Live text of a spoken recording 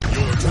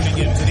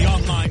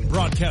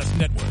broadcast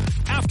network,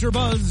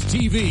 AfterBuzz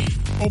TV.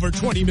 Over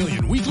 20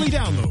 million weekly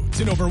downloads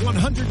in over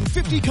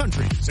 150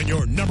 countries, and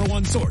your number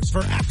one source for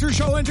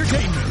after-show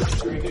entertainment.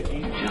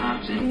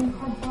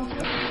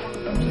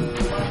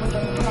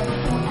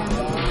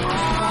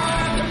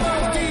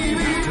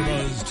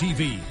 AfterBuzz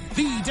TV,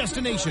 the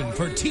destination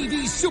for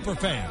TV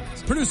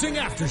superfans, producing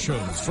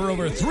aftershows for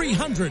over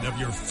 300 of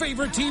your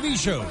favorite TV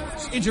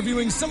shows,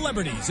 interviewing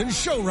celebrities and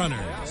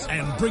showrunners,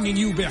 and bringing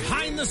you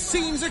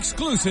behind-the-scenes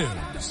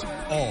exclusives.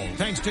 All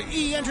thanks to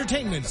E!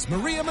 Entertainment's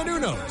Maria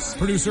Menounos,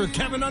 producer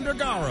Kevin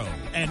Undergaro,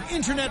 and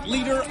internet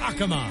leader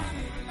Akamai.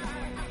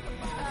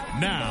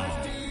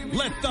 Now,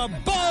 let the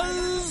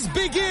buzz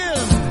begin!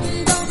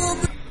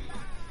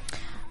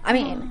 I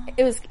mean,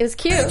 it was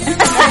cute. There you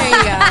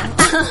go.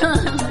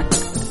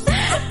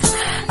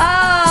 Oh,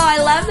 I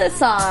love this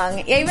song.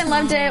 I even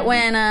loved it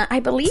when, I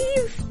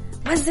believe,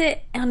 was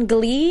it on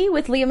Glee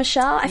with Lea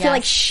Michele? I feel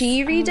like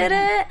she redid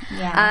it.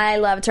 Yeah. I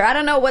loved her. I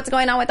don't know what's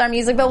going on with our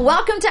music, but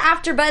welcome to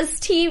AfterBuzz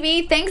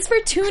TV. Thanks for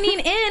tuning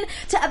in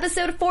to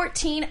episode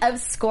 14 of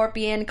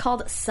Scorpion,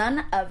 called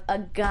Son of a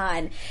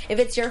Gun. If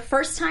it's your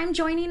first time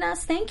joining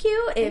us, thank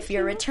you. If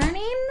you're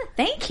returning,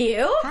 thank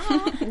you.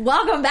 Hi.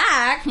 Welcome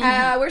back.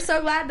 We're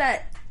so glad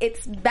that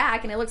it's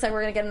back, and it looks like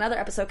we're going to get another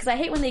episode, because I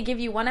hate when they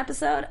give you one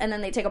episode and then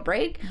they take a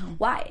break.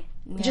 Why?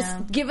 Yeah.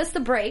 Just give us the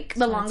break,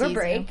 the longer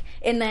break,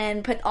 and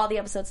then put all the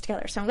episodes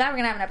together. So I'm glad we're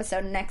going to have an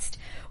episode next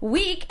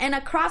week. And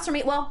across from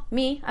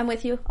me, I'm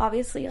with you,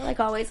 obviously, like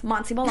always,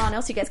 Monse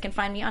Bolanos. You guys can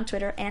find me on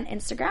Twitter and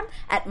Instagram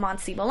at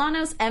Monse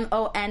Bolanos,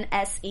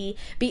 MonseBolanos.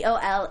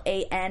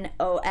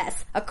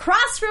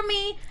 Across from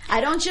me,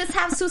 I don't just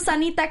have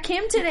Susanita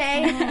Kim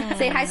today.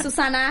 Say hi,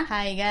 Susana.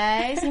 Hi,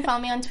 guys. You can follow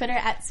me on Twitter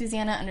at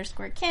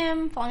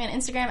Susanna_Kim. Follow me on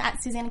Instagram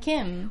at Susanna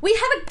Kim. We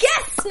have a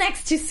guest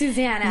next to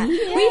Susanna.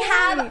 Yay. We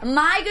have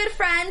my good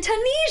friend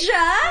Tanisha.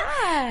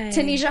 Hi.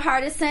 Tanisha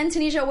Hardison.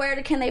 Tanisha,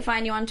 where can they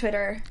find you on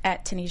Twitter?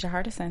 At Tanisha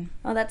Hardison.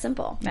 Oh, that's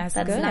simple. That's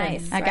good.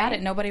 Nice. I got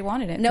it. Nobody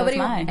wanted it. Nobody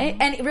so it's mine.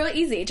 And really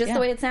easy, just the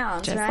way it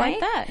sounds, just right? like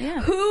that, yeah.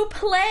 Who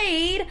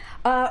played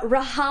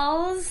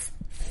Rahal's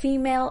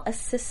female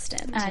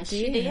assistant?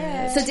 She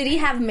did. So did he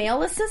have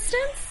male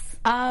assistants?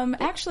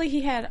 Actually,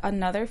 he had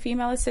another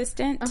female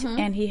assistant,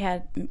 and he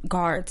had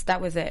guards. That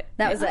was it.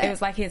 It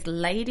was like his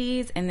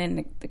ladies, and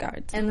then the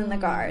guards. And then the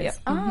guards. Yep.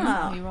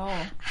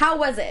 Oh. How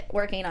was it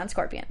working on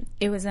Scorpion?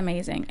 It was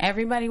amazing.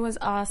 Everybody was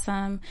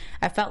awesome.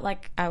 I felt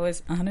like I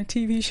was on a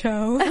TV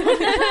show.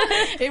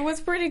 It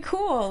was pretty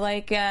cool.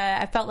 Like,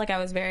 I felt like I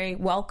was very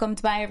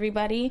welcomed by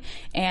everybody,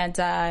 and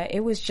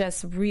it was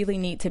just really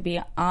neat to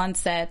be on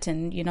set,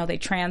 and, you know, they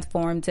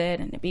transformed it,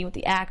 and to be with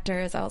the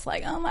actors. I was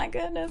like, oh my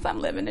goodness, I'm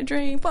living a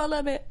dream.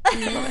 Love it.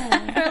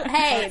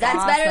 Hey, that's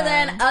awesome. Better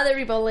than other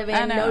people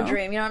living no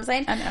dream. You know what I'm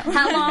saying? I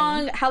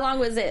know. How long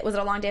was it? Was it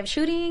a long day of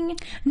shooting?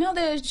 No,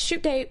 the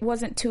shoot date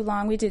wasn't too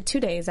long. We did 2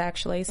 days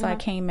actually. So I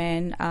came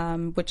in,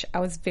 which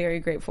I was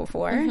very grateful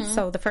for.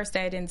 So the first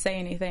day I didn't say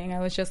anything. I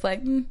was just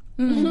like, and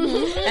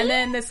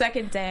then the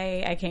second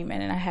day I came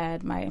in and I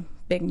had my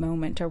big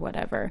moment or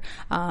whatever.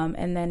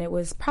 And then it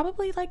was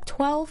probably like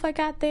 12 I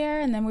got there,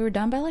 and then we were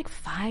done by like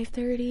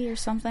 5:30 or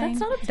something. That's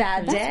not a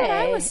bad day. That's what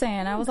I was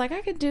saying. I was like,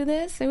 I could do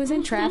this. It was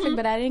in traffic,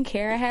 but I didn't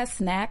care. I had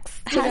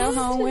snacks to go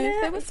home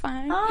with. It was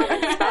fine. Oh,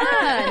 that's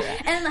fun.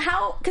 And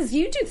how, because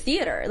you do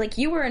theater. Like,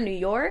 you were in New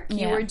York.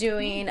 You were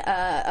doing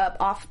a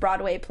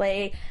off-Broadway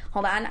play.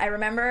 Hold on. I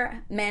remember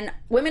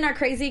women are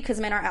crazy because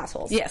men are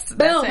assholes. Yes.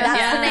 Boom.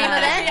 That's the name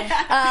of it.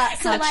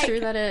 So how true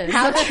that is.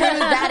 How true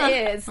that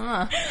is.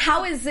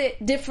 How is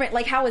it different?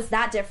 Like, how is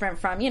that different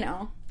from,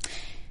 Yeah,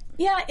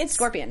 it's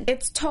Scorpion.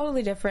 It's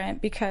totally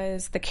different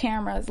because the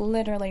camera is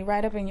literally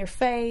right up in your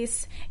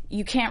face.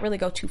 You can't really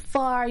go too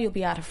far. You'll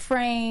be out of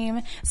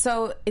frame.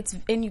 So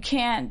and you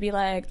can't be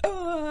like,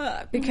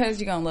 ugh, because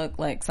you're going to look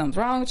like something's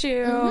wrong with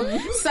you.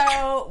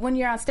 So when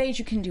you're on stage,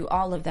 you can do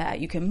all of that.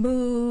 You can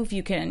move.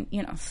 You can,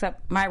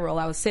 except my role,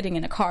 I was sitting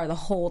in a car the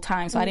whole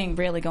time, so I didn't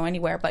really go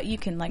anywhere. But you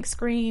can like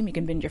scream. You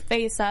can bend your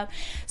face up.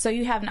 So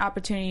you have an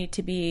opportunity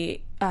to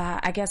be,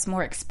 I guess,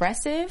 more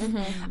expressive.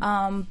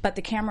 But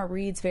the camera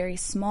reads very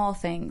small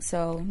things.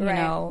 So, you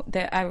know,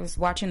 that I was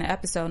watching the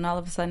episode and all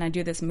of a sudden I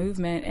do this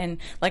movement and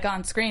like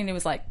on screen it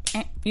was like,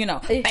 bam. But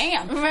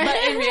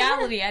in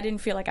reality I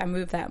didn't feel like I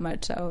moved that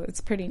much. So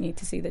it's pretty neat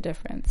to see the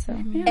difference. So,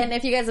 And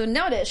if you guys have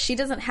noticed, she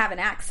doesn't have an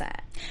accent.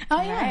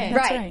 Oh, yeah.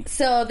 That's right.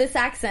 So this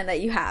accent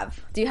that you have,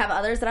 do you have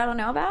others that I don't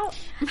know about?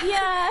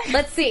 Yeah.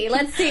 Let's see.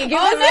 Let's pull them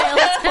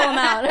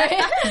out.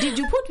 Right? Did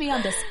you put me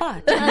on the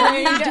spot?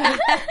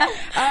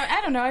 I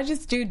don't know. I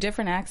just do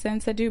different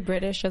accents. I do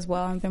British as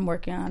well. I've been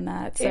working on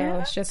that. So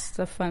it's just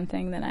a fun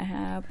thing that I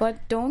have.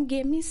 But don't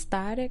get me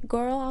started,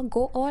 girl. I'll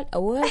go all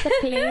over the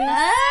place.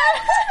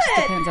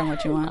 Depends on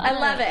what you want. I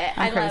love it.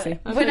 I'm crazy.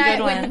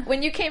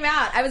 When you came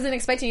out, I wasn't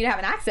expecting you to have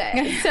an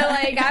accent. So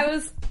like I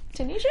was...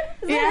 Tanisha?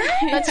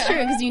 That's true,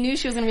 because you knew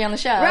she was going to be on the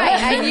show.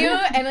 Right, I knew,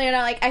 and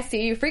I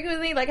see you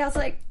frequently, like I was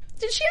like,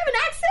 did she have an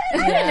accent?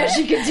 I didn't know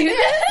she could do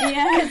this.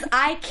 Because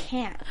I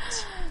can't.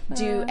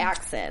 do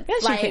accents.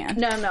 Yes, like, you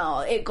can. no.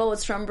 It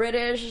goes from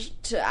British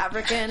to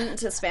African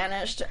to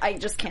Spanish. I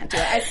just can't do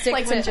it. I stick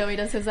like to when Joey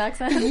does his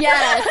accent.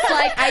 Yes,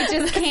 like I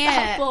just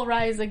can't. Will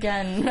rise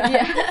again.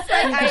 Yeah,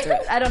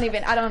 like,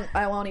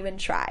 I won't even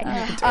try.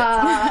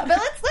 But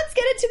let's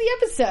get into the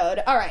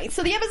episode. All right,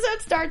 so the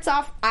episode starts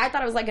off. I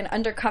thought it was like an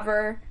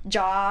undercover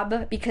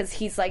job because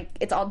he's like,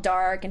 it's all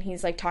dark and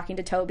he's like talking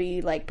to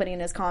Toby, like putting in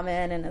his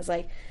comment and is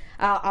like,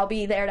 I'll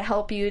be there to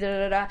help you. Da,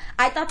 da, da.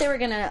 I thought they were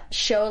gonna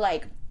show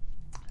like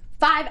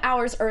 5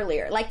 hours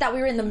earlier, like that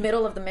we were in the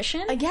middle of the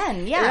mission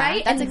again. Yeah,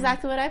 right. That's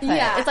exactly what I put.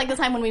 Yeah. It's like the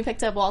time when we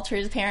picked up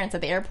Walter's parents at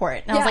the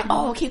airport, and I was like,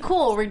 "Oh, okay,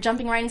 cool. We're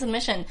jumping right into the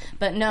mission."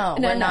 But no,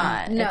 we're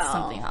not. No, it's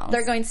something else.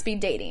 They're going speed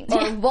dating,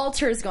 or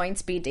Walter's going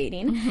speed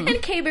dating,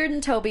 and K-Bird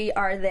and Toby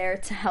are there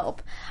to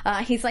help.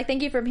 He's like,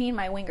 "Thank you for being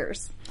my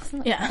wingers."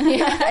 Yeah.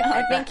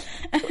 I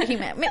think he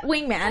meant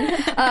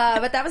wingman,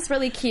 but that was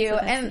really cute,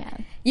 and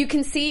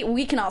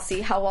we can all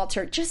see how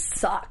Walter just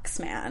sucks,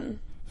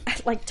 man.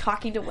 Like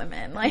talking to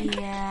women, like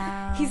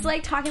he's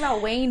like talking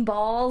about weighing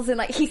balls and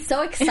like he's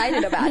so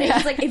excited about it.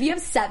 He's like, if you have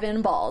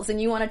 7 balls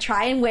and you want to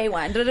try and weigh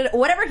one,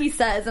 whatever he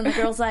says, and the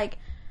girl's like,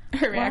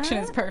 her reaction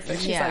is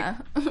perfect. She's like,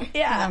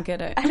 I don't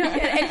get it.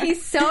 And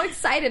he's so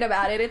excited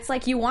about it. It's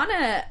like, you want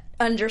to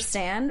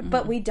understand,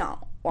 but we don't,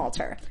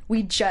 Walter.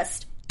 We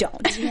just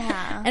don't.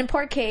 Yeah. And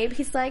poor Cabe,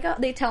 he's like,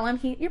 they tell him,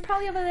 you're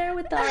probably over there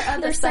with our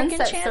other second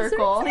sunset chancers.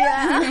 circle.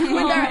 Yeah.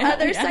 With our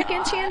other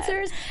second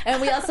chancers. And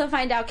we also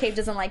find out Cabe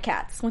doesn't like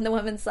cats. When the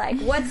woman's like,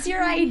 what's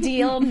your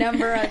ideal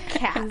number of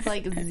cats? It's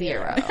like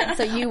 0.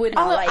 So you would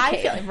not like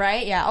Cabe. I feel,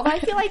 right? Yeah. Although I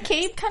feel like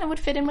Cabe kind of would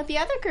fit in with the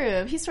other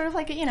group. He's sort of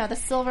like, the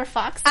silver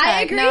fox type.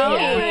 I agree. No?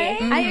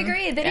 Right? I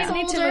agree. They didn't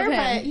need to move him.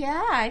 But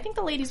yeah, I think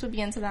the ladies would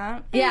be into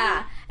that.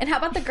 Yeah. And how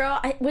about the girl?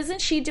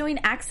 Wasn't she doing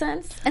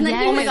accents? And then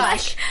yes. he was Oh my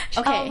gosh.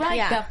 like, okay, all right,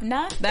 yeah.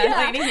 Not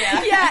that lady.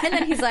 Yeah. And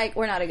then he's like,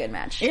 we're not a good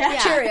match. Yeah.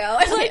 Cheerio.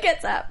 And like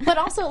gets up. But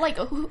also, like,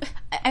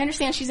 I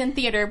understand she's in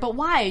theater, but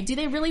why? Do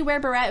they really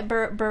wear berets?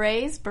 The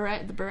berets?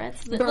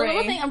 The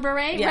little thing, a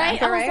beret, Yeah, right?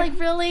 beret. I was like,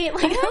 really?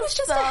 Like, That was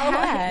just a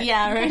hat.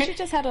 Yeah, right? She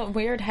just had a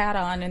weird hat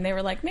on, and they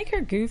were like, make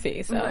her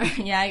goofy. So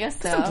yeah, I guess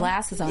so. some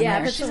glasses on Yeah,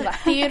 there. but She's a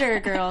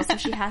theater girl, so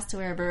she has to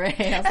wear a beret.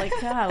 I was like,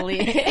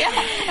 golly.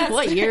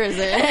 What year is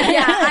it?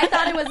 Yeah, I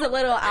thought it was a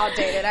little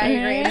outdated. I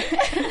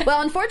agree.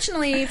 Well,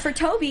 unfortunately for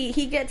Toby,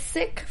 he gets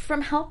sick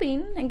from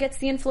helping and gets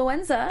the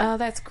influenza. Oh,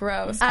 that's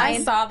gross.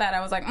 I saw that.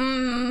 I was like,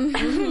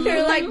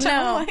 You're like, no.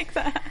 Don't like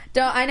that.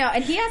 Don't, I know.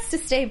 And he has to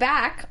stay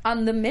back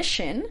on the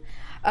mission,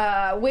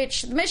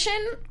 which the mission,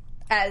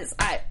 as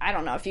I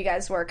don't know if you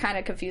guys were kind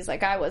of confused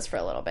like I was for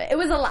a little bit. It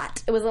was a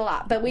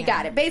lot, but we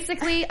got it.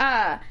 Basically,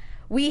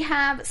 we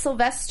have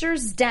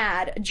Sylvester's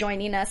dad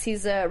joining us.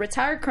 He's a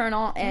retired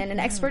colonel and an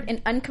expert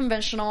in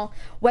unconventional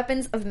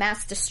weapons of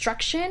mass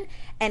destruction.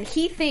 And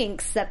he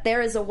thinks that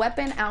there is a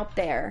weapon out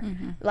there,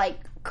 like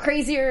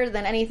crazier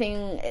than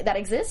anything that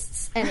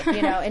exists. And,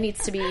 it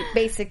needs to be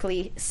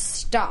basically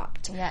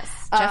stopped. Yes.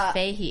 Jeff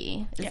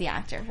Fahey is the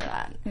actor for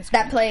that.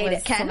 That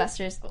played Ken?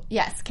 Sylvester's.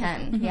 Yes,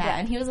 Ken. Yeah,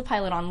 and he was a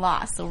pilot on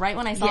Lost. So right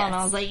when I saw him,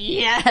 I was like,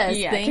 yes.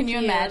 Yeah. Thank Can you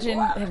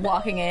imagine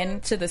walking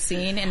into the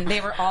scene and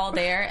they were all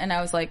there, and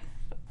I was like,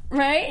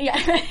 right?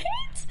 Yeah.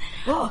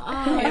 Oh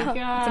my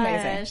gosh. It's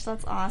amazing.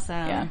 That's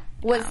awesome. Yeah.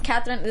 Was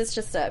Catherine, this is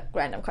just a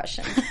random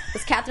question,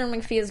 was Catherine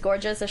McPhee as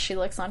gorgeous as she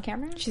looks on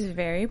camera? she's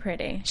very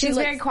pretty. She's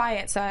very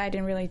quiet, so I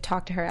didn't really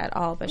talk to her at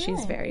all, but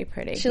she's very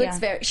pretty. She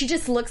looks she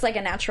just looks like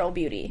a natural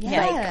beauty,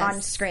 like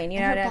on screen, you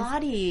know her what I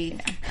mean? body.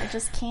 I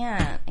just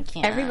can't. I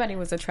can't. Everybody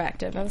was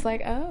attractive. I was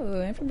like,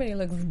 oh, everybody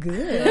looks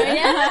good.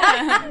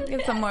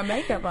 Get some more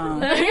makeup on.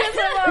 Get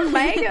some more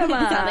makeup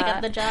on. They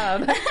got the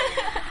job.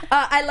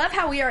 I love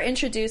how we are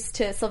introduced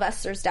to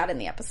Sylvester's dad in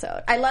the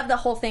episode. I love the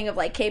whole thing of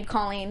like Cabe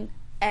calling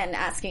and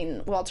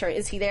asking Walter,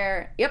 is he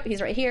there? Yep,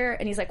 he's right here.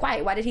 And he's like,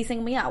 why? Why did he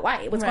single me out?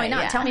 Why? What's going on?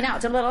 yeah. Tell me now.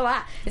 Blah, blah,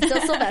 blah. It's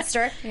still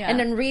Sylvester. And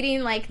then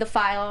reading like the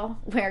file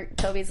where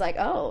Toby's like,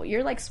 oh,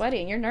 you're like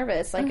sweating. You're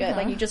nervous. Like,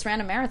 like you just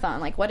ran a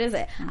marathon. Like, what is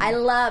it? I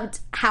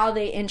loved how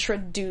they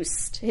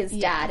introduced his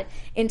dad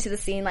into the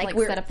scene. Like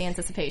we're set up the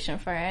anticipation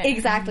for it.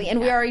 Exactly. And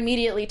we are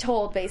immediately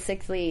told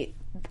basically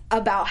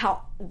about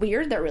how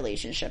weird their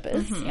relationship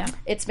is.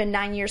 It's been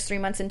 9 years, 3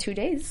 months, and 2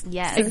 days.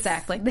 Yes.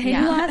 Exactly. They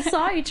last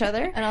saw each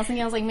other. And I was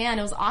thinking, man,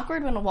 it was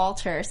awkward when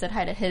Walter said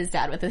hi to his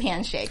dad with a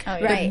handshake. Oh,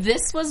 yeah. Right. But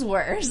this was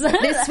worse.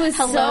 This was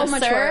Hello, so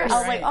much sir. worse. I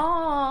was like,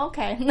 oh,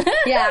 okay.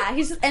 Yeah,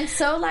 and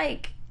so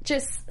like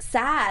just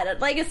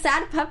sad, like a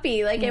sad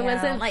puppy. Like it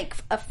wasn't like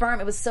a firm.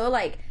 It was so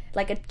like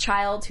a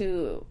child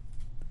who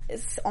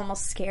is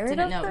almost scared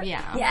Didn't of know, her.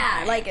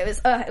 yeah. Like it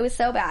was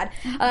so bad.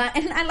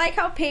 And I like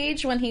how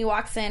Paige, when he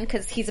walks in,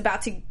 because he's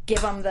about to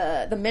give them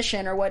the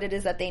mission or what it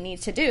is that they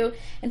need to do,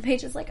 and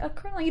Paige is like, oh,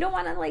 Colonel, you don't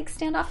want to like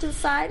stand off to the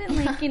side and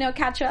like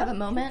catch up, Have a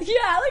moment.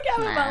 Yeah, like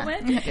have a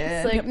moment.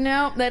 It's like,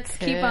 no, let's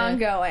keep on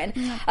going.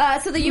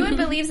 So the UN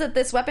believes that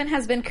this weapon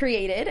has been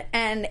created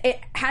and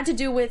it had to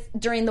do with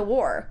during the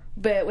war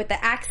but with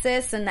the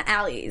Axis and the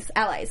allies,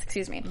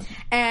 excuse me.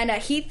 And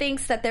he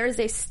thinks that there is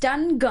a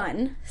stun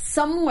gun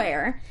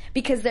somewhere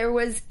because there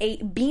was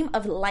a beam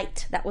of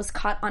light that was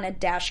caught on a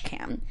dash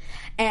cam.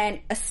 And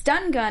a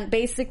stun gun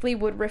basically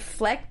would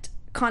reflect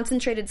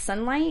concentrated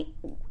sunlight,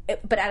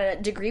 but at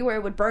a degree where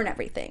it would burn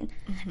everything.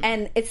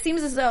 And it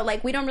seems as though,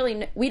 like, we don't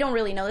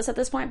really know this at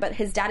this point, but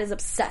his dad is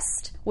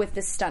obsessed with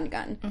this stun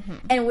gun.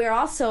 And we're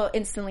also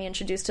instantly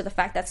introduced to the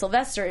fact that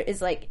Sylvester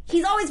is like,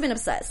 he's always been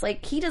obsessed.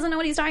 Like, he doesn't know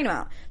what he's talking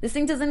about. This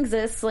thing doesn't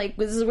exist. Like,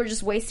 we're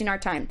just wasting our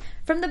time.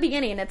 From the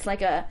beginning, it's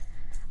like a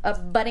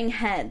butting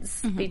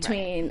heads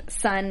between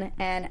son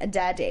and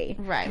daddy.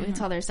 Right. We can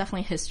tell there's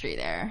definitely history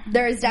there.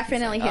 There is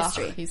definitely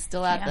history. He's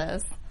still at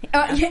this.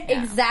 Oh, yeah,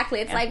 exactly.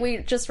 It's like we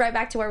just right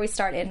back to where we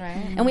started.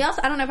 Right. And we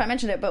also, I don't know if I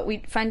mentioned it, but we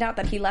find out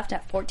that he left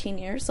at 14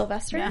 years,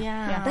 Sylvester.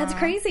 Yeah. That's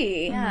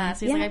crazy. Yeah.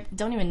 So he's like, I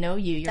don't even know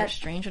you. You're a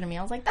stranger to me.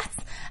 I was like,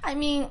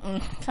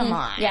 come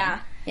on. Yeah.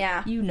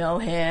 You know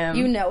him.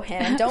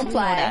 Don't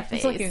play.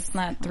 It's like he's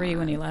not 3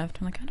 when he left.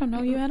 I'm like, I don't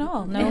know you at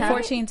all. No,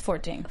 14's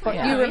 14. You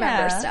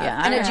remember stuff.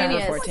 Yeah, and I a remember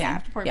genius. 14.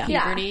 After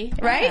puberty.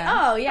 Right?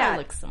 Oh, yeah. It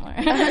looks similar.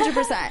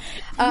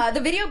 100%.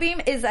 The video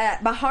beam is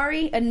at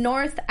Bahari, a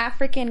North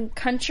African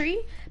country.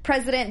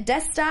 President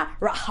Desta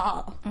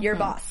Rahal, your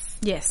boss.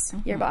 Yes.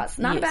 Your boss.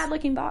 Not a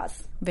bad-looking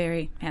boss.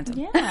 Very handsome.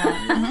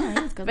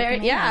 Yeah. Good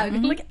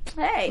look.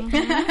 Hey.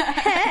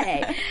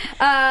 Hey.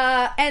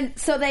 And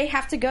so they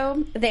have to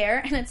go there,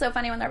 and it's so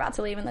funny when they're about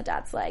to leave, and the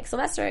dad's like,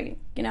 Sylvester,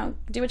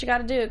 do what you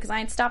gotta do, because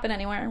I ain't stopping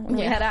anywhere when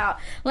we head out.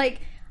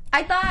 Like,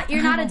 I thought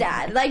you're not a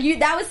dad. Like,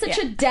 that was such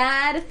a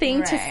dad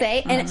thing to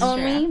say, and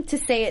only to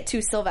say it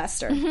to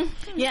Sylvester.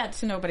 Yeah,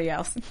 to nobody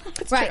else.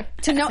 Right.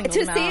 To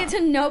say it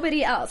to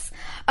nobody else.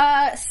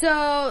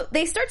 So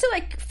they start to,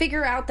 like,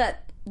 figure out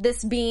that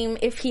this beam,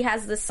 if he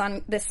has this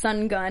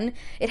sun gun,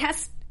 it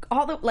has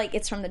all the, like,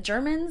 it's from the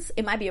Germans.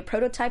 It might be a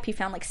prototype he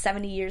found, like,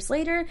 70 years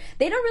later.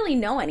 They don't really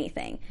know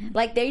anything.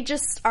 Like, they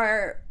just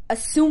are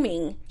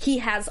assuming he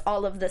has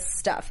all of this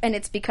stuff, and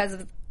it's because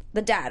of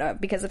the dad,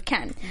 because of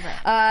Ken.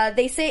 Right.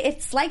 They say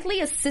it's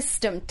likely a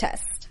system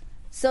test.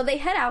 So they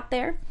head out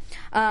there.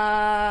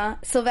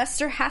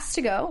 Sylvester has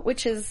to go,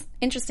 which is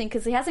interesting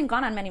because he hasn't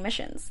gone on many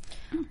missions.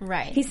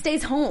 Right. He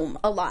stays home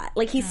a lot.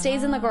 Like, he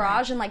stays in the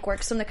garage and, like,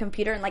 works on the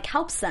computer and, like,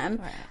 helps them.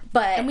 Right.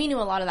 But and we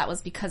knew a lot of that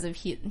was because of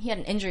he had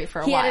an injury for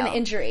a while. He had an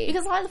injury.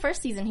 Because a lot of the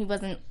first season he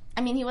wasn't.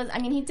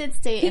 He did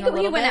stay in a little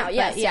bit. He went out,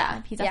 yes.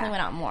 He definitely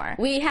went out more.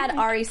 We had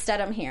Ari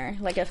Stedham here,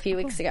 like, a few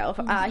weeks ago.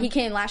 He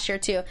came last year,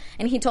 too,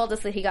 and he told us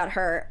that he got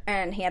hurt,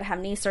 and he had to have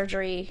knee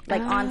surgery,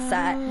 like, on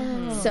set.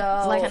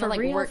 So, like, for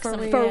real, works for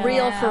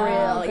real.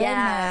 Oh,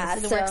 Yeah.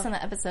 So the works on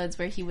the episodes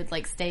where he would,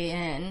 like, stay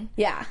in.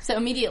 Yeah. So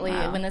immediately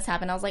when this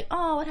happened, I was like,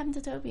 oh, what happened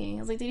to Toby? I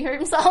was like, did he hurt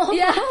himself?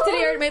 Yeah, did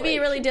he hurt? Maybe he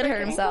really did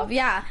hurt himself.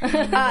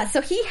 Yeah.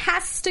 So he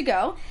has to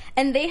go,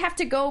 and they have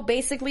to go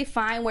basically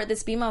find where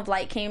this beam of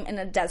light came in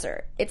a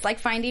desert. It's like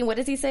finding, what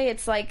does he say?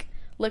 It's like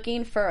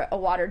looking for a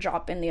water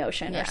drop in the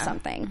ocean or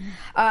something.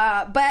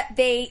 But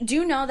they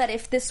do know that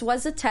if this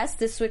was a test,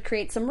 this would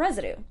create some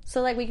residue.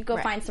 So, like, we could go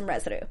find some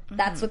residue.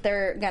 That's what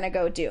they're going to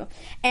go do.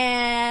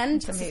 And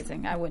it's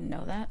amazing. I wouldn't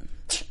know that.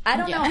 I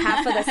don't know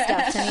half of the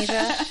stuff,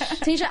 Tanisha.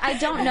 Tanisha, I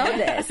don't know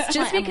this.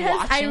 Just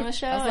because I'm watching the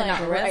show and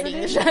not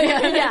writing the show.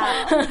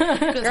 Yeah.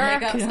 Just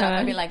make up stuff.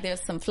 I'd be like, there's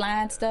some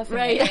flying stuff in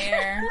the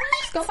air.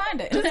 Just go find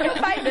it. Just go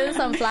find it.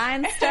 Some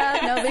flying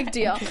stuff. No big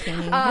deal.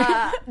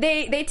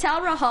 They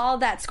tell Rahal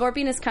that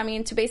Scorpion is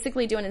coming to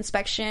basically do an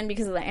inspection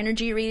because of the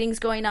energy readings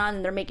going on,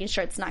 and they're making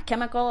sure it's not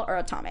chemical or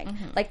atomic.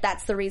 Like,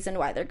 that's the reason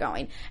why they're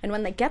going. And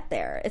when they get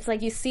there, it's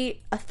like you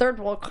see a third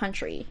world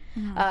country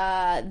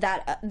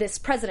that this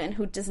president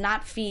who does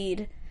not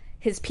feed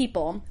his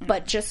people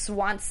but just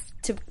wants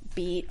to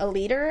be a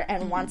leader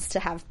and wants to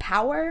have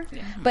power.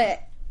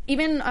 But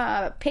even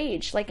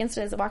Paige, like,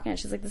 instantly as walking in,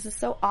 she's like, this is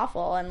so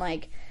awful. And,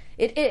 like,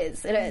 it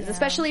is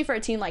especially for a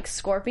team like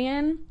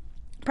Scorpion,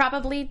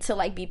 probably, to,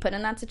 like, be put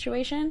in that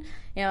situation.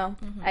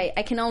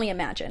 I can only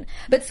imagine.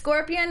 But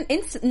Scorpion,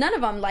 none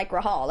of them like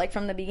Rahal, like,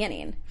 from the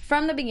beginning,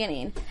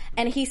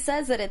 and he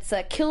says that it's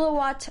a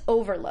kilowatt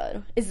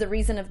overload is the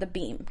reason of the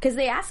beam, because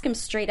they ask him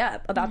straight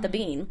up about the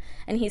beam,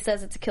 and he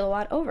says it's a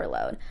kilowatt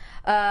overload.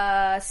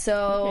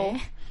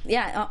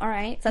 Yeah, all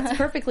right. So that's a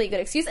perfectly good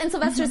excuse. And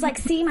Sylvester's like,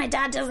 see, my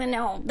dad doesn't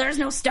know. There's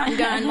no stun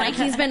gun. Like,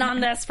 he's been on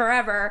this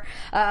forever.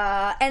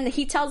 And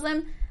he tells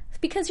them,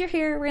 because you're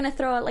here, we're going to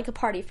throw like a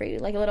party for you,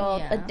 like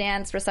a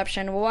dance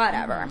reception,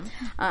 whatever.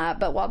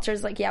 But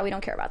Walter's like, yeah, we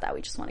don't care about that.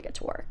 We just want to get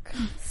to work.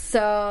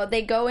 So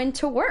they go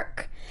into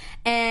work,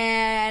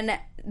 and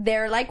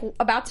they're like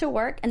about to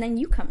work, and then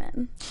you come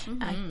in.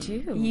 I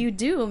do. You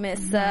do,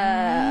 Miss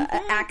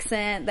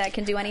accent that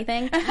can do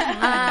anything.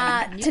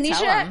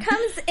 Tanisha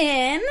comes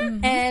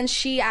in, and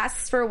she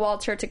asks for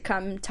Walter to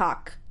come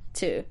talk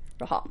to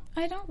Rahal.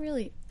 I don't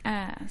really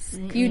ask.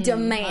 You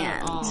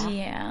demand.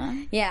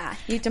 Yeah,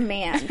 you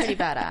demand. Pretty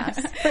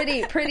badass.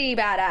 Pretty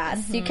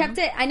badass. You kept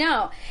it, I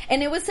know.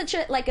 And it was such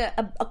a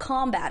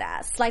calm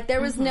badass. Like,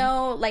 there was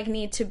no, like,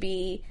 need to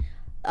be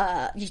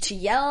to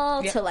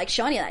yell, to like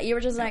show any of that. You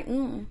were just like,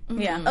 oh,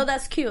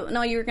 that's cute.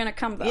 No, you were gonna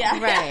come though.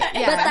 Yeah, right.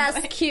 Yeah. But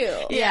that's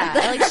cute. Yeah.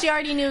 Like she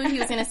already knew he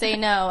was gonna say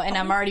no, and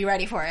I'm already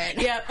ready for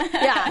it. Yep.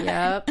 Yeah.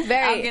 Yep.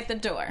 I'll get the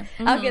door.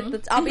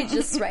 I'll be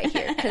just right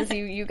here because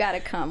you gotta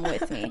come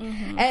with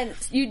me. And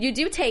you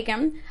do take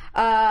him,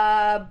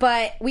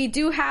 but we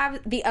do have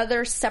the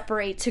others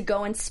separate to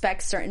go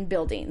inspect certain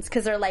buildings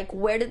because they're like,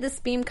 where did this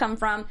beam come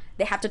from?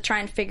 They have to try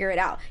and figure it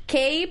out.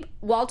 Cabe,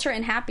 Walter,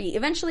 and Happy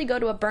eventually go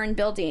to a burned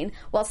building,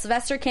 while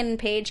Sylvester, Ken, and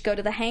Paige go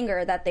to the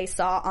hangar that they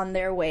saw on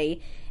their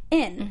way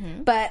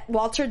in. But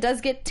Walter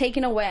does get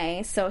taken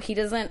away, so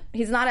he's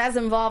not as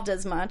involved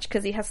as much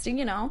because he has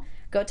to,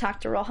 go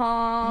talk to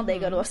Rahal. They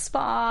go to a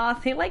spa.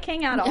 They like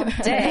hang out all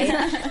day.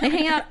 They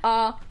hang out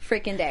all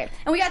freaking day.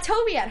 And we got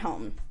Toby at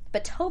home,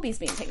 but Toby's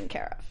being taken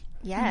care of.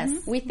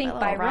 Yes. We think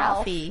by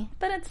Ralphie. Ralph,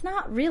 but it's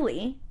not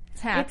really.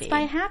 It's Happy. It's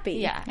by Happy.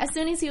 Yeah. As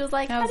soon as he was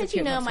like, how did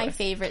you know my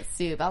favorite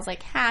soup? I was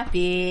like,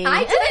 Happy.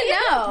 I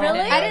didn't know. Really?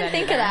 I didn't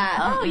think of that.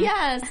 Oh,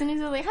 yeah. As soon as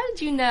he was like, how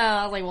did you know?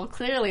 I was like, well,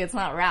 clearly it's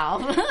not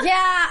Ralph.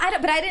 Yeah,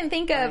 but I didn't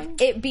think of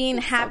it being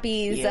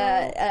Happy's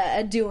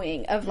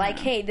doing of like,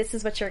 hey, this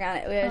is what you're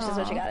gonna, this is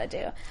what you gotta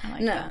do. I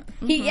like No, that.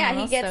 he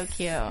gets so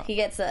cute. He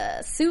gets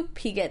a soup.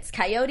 He gets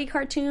Coyote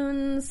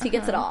cartoons. He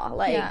gets it all.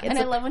 Like, Yeah. And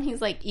I love when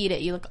he's like, eat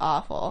it, you look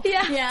awful.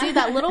 Yeah. Dude,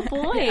 that little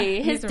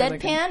boy, his really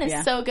deadpan good.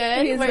 is so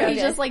good. He's where so he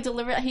good. just like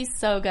delivers, he's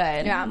so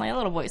good. Yeah. My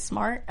little boy's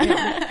smart.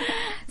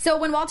 So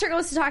when Walter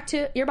goes to talk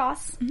to your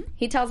boss,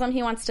 he tells him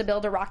he wants to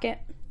build a rocket,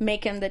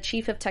 make him the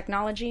chief of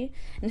technology,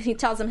 and he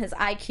tells him his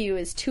IQ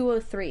is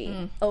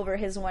 203 over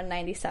his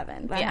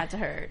 197. That had to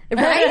hurt.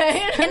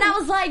 Right? And I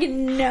was like,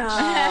 no.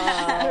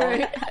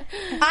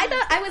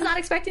 I was not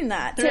expecting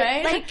that.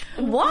 Right? Like,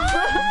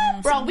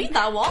 what? Bro, we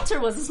thought Walter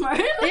was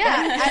smart.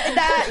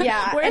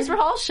 Yeah. Where's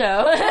Rahal's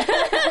show?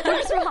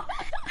 Where's Rahal?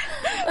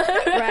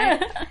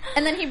 Right?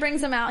 And then he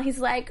brings him out. He's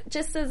like,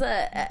 just as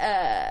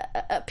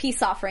a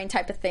peace offering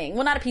type of thing.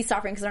 Well, not a peace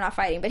offering because they're not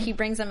fighting, but he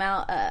brings him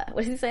out,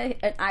 what did he say?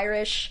 An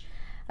Irish...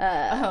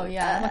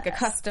 like a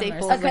custom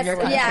Staples or of something. your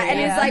country. Yeah, and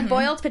it's like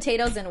boiled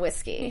potatoes and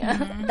whiskey.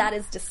 That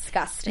is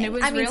disgusting. And it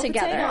was I mean, real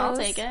together. potatoes. I'll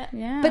take it.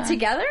 Yeah. But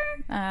together?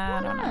 I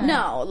don't know.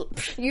 No,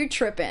 you're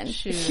tripping.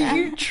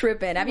 You're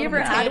tripping. Have you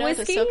ever had Potatoes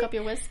whiskey? to soak up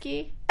your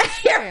whiskey?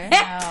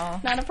 No.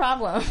 Not a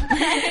problem.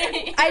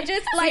 I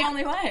just like. the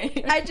only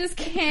way. I just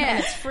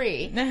can't. It's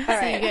free. All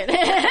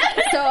right.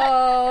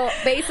 So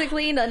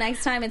basically, the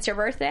next time it's your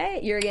birthday,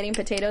 you're getting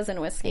potatoes and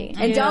whiskey,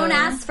 and don't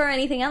ask for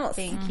anything else.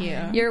 Thank you.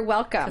 You're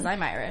welcome. Because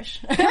I'm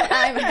Irish.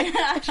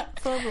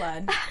 Full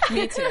blood.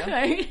 Me too.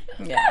 Right?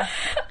 Yeah.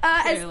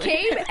 As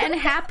Cabe and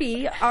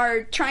Happy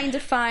are trying to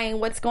find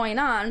what's going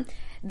on,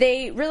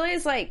 they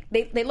realize like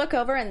they look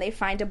over and they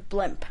find a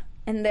blimp.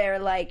 And they're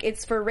like,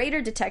 it's for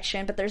radar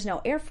detection, but there's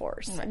no Air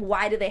Force. Right.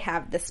 Why do they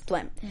have this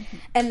blimp?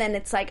 And then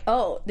it's like,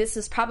 oh, this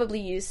is probably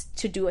used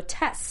to do a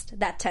test,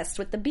 that test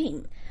with the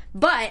beam.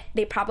 But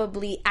they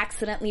probably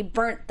accidentally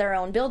burnt their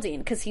own building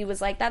because he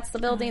was like, that's the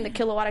building, the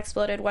kilowatt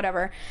exploded,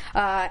 whatever.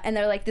 And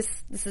they're like,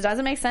 this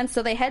doesn't make sense.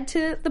 So they head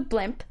to the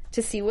blimp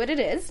to see what it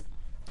is.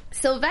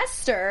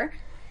 Sylvester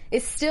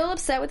is still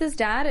upset with his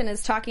dad and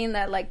is talking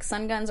that like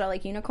sun guns are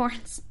like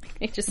unicorns.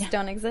 They just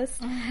don't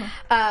exist.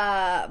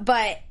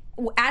 But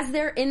as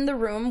they're in the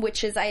room,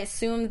 which is, I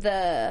assume,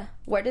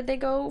 where did they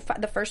go?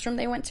 The first room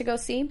they went to go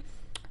see?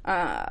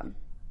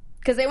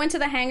 Because they went to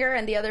the hangar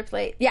and the other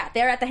place. Yeah,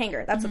 they're at the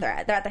hangar. That's what they're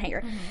at. They're at the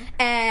hangar.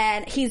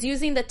 And he's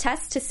using the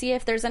test to see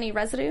if there's any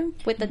residue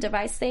with the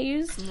device they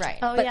use. Right.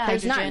 But Oh, yeah.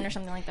 there's Hydrogen none. or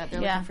something like that.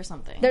 They're looking for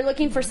something. They're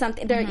looking for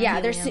something.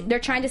 They're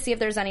trying to see if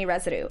there's any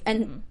residue.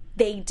 And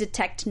they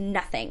detect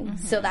nothing.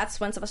 So that's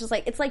when Sylvester's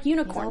like, it's like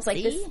unicorns.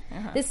 Like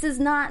this is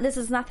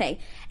nothing.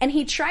 And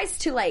he tries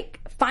to like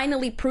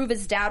finally prove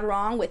his dad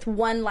wrong with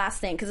one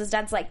last thing because his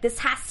dad's like, this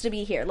has to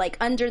be here, like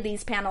under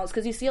these panels,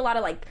 because you see a lot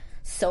of like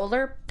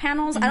solar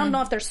panels. I don't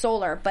know if they're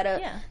solar,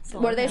 but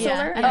were they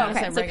solar? Yeah. Oh,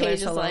 okay. So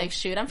Paige is like,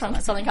 shoot, I'm from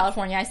Southern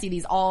California. I see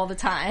these all the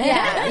time.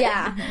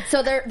 Yeah.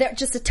 So they're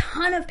just a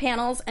ton of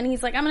panels, and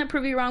he's like, I'm going to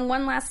prove you wrong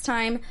one last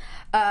time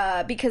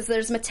because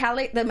there's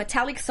the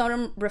metallic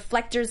sodium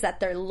reflectors that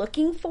they're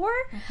looking for.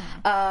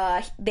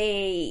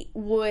 They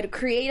would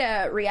create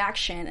a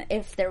reaction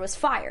if there was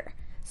fire.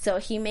 So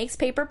he makes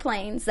paper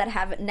planes that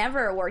have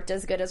never worked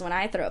as good as when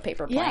I throw a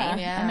paper plane.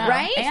 Yeah.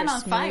 Right? And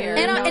on fire.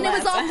 And it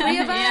was all three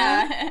of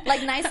them.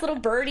 Like nice little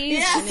birdies.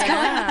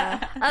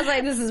 Yeah. I was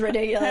like, this is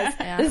ridiculous.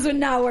 This would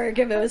not work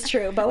if it was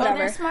true, but whatever.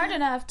 Well, they're smart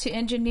enough to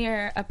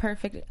engineer a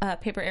perfect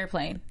paper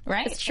airplane,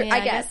 right? It's true. Yeah, I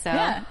guess so.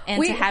 Yeah.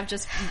 And to have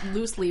just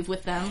loose leaf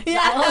with them. Yeah.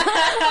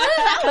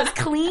 That was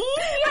clean.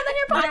 You had in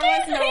your pocket. There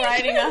was no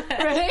writing on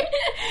it. Right?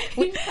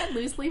 We just had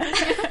loose leaf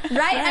with you.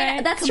 Right?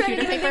 And that's true. I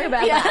didn't even think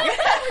about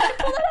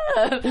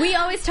that. We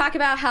always talk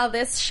about how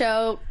this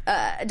show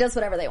does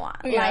whatever they want.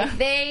 Yeah. Like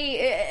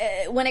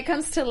they, when it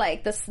comes to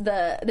like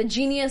the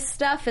genius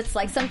stuff, it's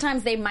like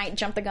sometimes they might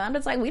jump the gun, but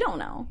it's like we don't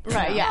know.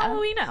 Right? Yeah. Oh,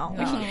 we know.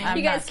 No, I'm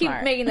you guys not keep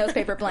smart. making those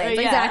paper planes.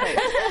 Yeah.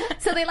 Exactly.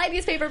 So they light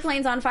these paper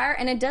planes on fire,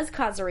 and it does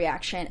cause a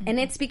reaction. And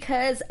it's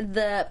because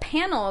the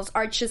panels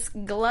are just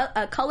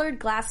colored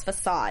glass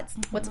facades.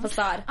 What's a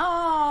facade?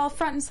 Oh,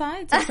 front and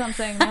sides or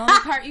something. The only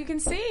part you can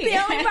see.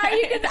 The only part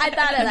you can. I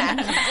thought of that.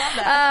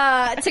 Love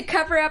that. To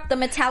cover up the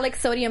metallic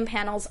sodium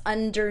panels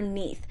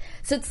underneath.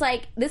 So it's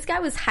like this guy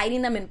was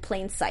hiding them in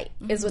plain sight,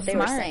 is what they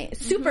were saying.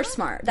 Super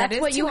smart. That's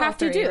what you have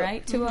to do,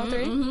 right?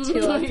 203.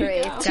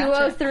 203. Gotcha.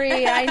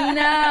 203. I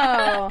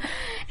know.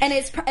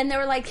 And they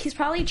were like, he's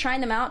probably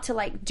trying them out to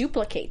like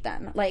duplicate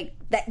them. Like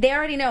that, they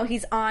already know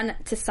he's on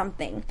to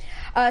something.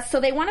 So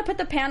they want to put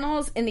the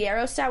panels in the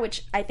aerostat,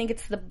 which I think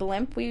it's the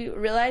blimp. We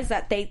realize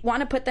that they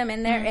want to put them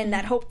in there, and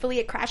that hopefully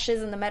it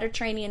crashes in the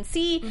Mediterranean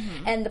Sea,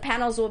 and the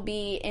panels will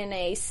be in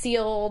a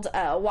sealed,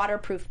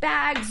 waterproof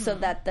bag so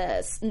that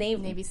the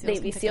Navy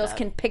SEALs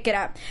can pick it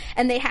up.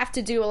 And they have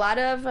to do a lot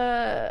of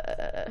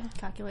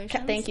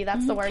calculations. Thank you.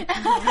 That's the word.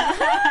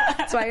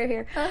 That's why you're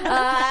here.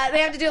 They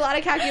have to do a lot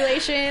of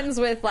calculations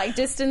with like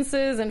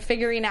distances and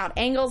figuring out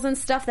angles and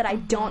stuff that I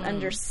don't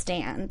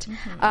understand.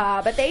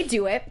 But they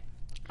do it.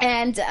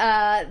 And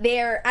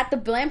they're at the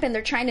blimp and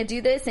they're trying to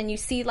do this, and you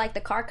see like the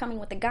car coming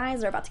with the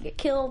guys. They're about to get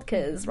killed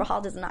because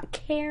Rahal does not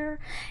care,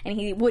 and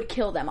he would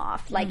kill them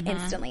off like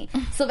instantly.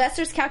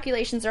 Sylvester's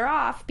calculations are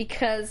off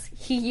because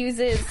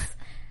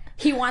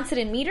he wants it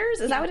in meters.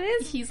 Is that what it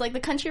is? He's like, the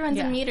country runs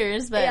in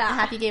meters, but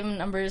Happy gave him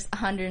numbers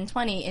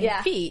 120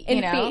 in feet.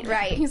 In feet,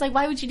 right. He's like,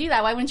 why would you do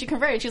that? Why wouldn't you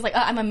convert? She's like,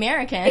 I'm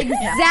American.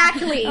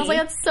 Exactly. I was like,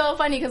 that's so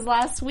funny because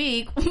last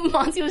week,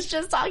 Monty was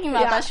just talking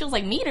about that. She was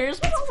like, meters?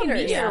 What's a meter?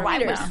 Yeah, Why?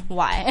 meters.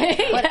 Why?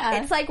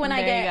 It's like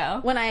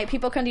when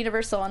people come to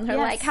Universal and they're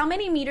like, how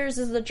many meters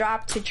is the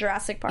drop to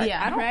Jurassic Park?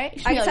 Yeah, I don't,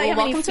 right? I can tell you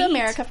how many welcome to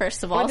America,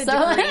 first of all. Or the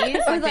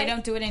degrees. Like, they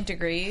don't do it in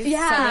degrees.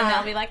 Yeah. So then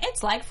they'll be like,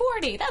 it's like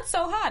 40. That's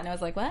so hot. And I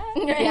was like, what?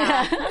 Yeah.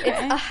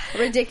 It's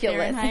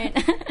ridiculous.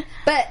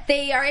 But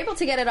they are able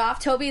to get it off.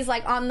 Toby's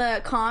like on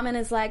the comm and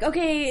is like,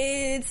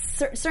 okay,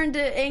 it's certain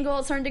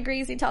angle, certain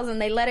degrees. He tells them,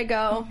 they let it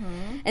go,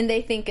 and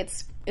they think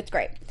it's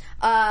great.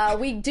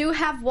 We do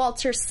have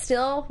Walter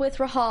still with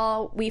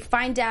Rahal. We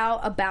find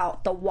out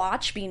about the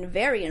watch being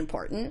very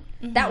important.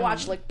 That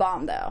watch looked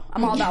bomb, though.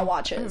 I'm all about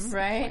watches.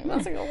 Right?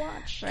 That's like a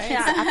watch. Right?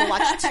 Yeah. Apple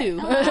Watch 2.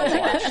 Apple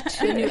Watch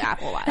 2. The new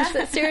Apple Watch. That's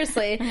it,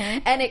 seriously.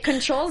 And it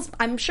controls,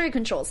 I'm sure he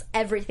controls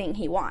everything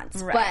he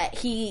wants. Right. But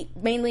he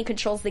mainly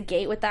controls the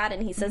gate with that,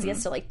 and he says he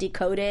has to like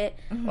decode it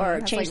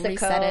or change the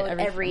code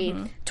every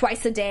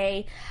twice a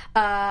day.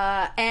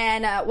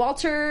 And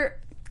Walter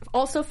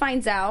also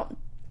finds out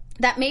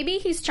that maybe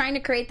he's trying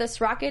to create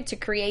this rocket to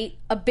create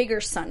a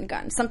bigger sun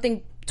gun,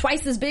 something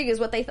twice as big as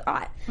what they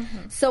thought.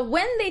 So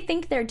when they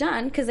think they're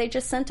done, because they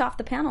just sent off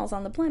the panels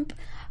on the blimp,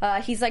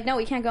 he's like, no,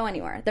 we can't go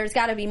anywhere. There's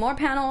got to be more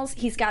panels.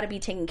 He's got to be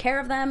taking care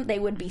of them. They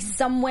would be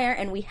somewhere,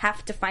 and we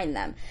have to find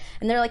them.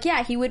 And they're like,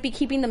 yeah, he would be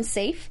keeping them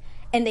safe,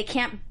 and they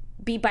can't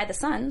be by the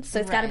sun, so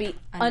it's got to be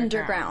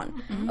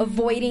underground,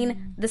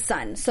 avoiding the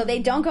sun. So they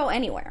don't go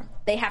anywhere.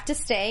 They have to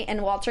stay,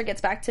 and Walter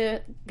gets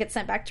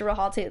sent back to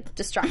Rahal to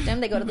distract him.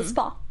 They go to the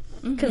spa.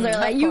 Because they're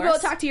like, you go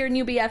talk to your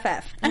new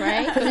BFF,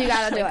 right? Because you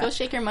gotta do it. Go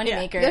shake your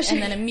moneymaker,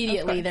 and then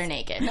immediately they're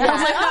naked. I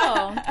was like,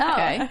 oh,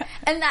 okay.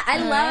 And I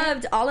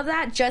loved all of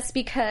that just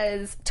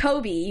because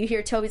you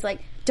hear Toby's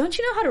like, don't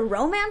you know how to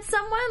romance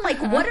someone?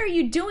 Like, what are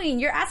you doing?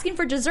 You're asking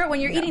for dessert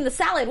when you're eating the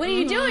salad. What are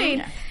you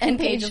doing? And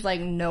Paige is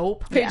like,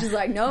 nope. Paige is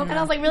like, nope. And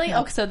I was like, really?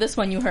 Oh, so this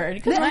one you heard.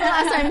 Because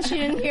last time she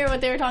didn't hear what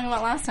they were talking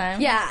about last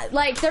time. Yeah,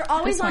 like, they're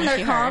always on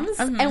their comms.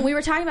 And we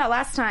were talking about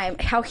last time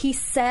how he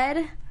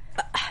said...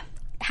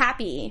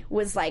 Happy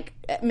was like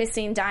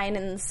missing, dying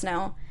in the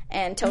snow,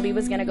 and Toby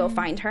was gonna go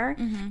find her,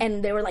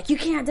 and they were like, "You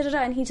can't,"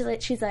 and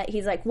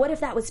he's like, "What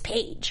if that was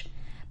Paige?"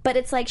 But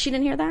it's like she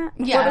didn't hear that.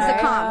 Yeah, what was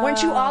the comm?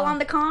 Weren't you all on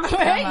the comm?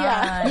 Right?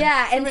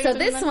 Yeah. And so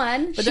this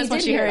one, but this one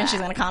she heard, and she's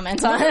gonna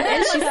comment on it.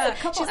 And she's a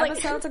couple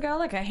episodes ago,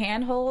 like a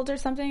handhold or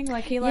something.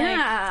 Like he like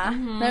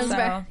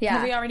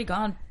Have we already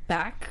gone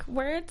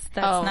backwards?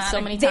 That's not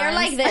so many times. They're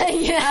like this.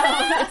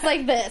 It's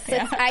like this.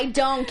 I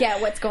don't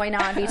get what's going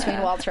on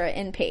between Walter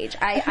and Paige.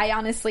 I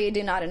honestly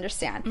do not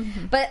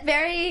understand. But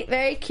very,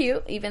 very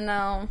cute, even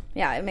though,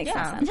 it makes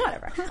no sense.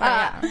 Whatever.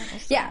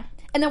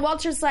 And then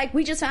Walter's like,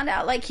 we just found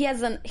out, like, he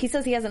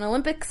says he has an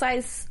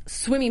Olympic-sized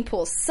swimming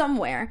pool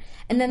somewhere.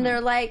 And then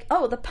they're like,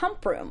 oh, the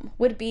pump room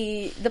would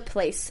be the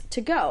place to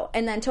go.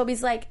 And then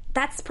Toby's like,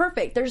 that's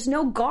perfect. There's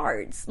no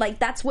guards. Like,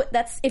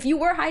 if you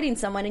were hiding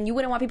someone and you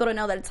wouldn't want people to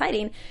know that it's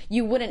hiding,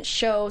 you wouldn't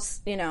show,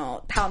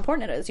 how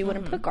important it is. You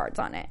wouldn't put guards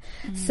on it.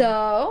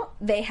 So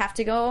they have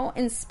to go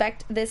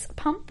inspect this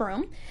pump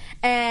room.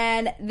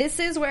 And this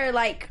is where,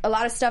 like, a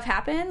lot of stuff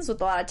happens with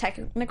a lot of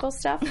technical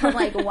stuff. I'm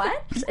like,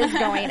 what is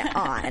going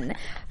on?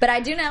 But I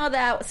do know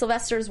that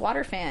Sylvester's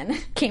water fan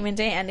came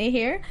into handy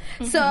here.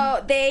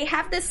 So they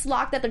have this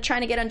lock that they're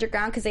trying to get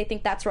underground because they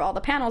think that's where all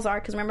the panels are,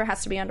 because remember, it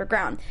has to be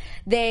underground.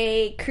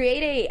 They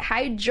create a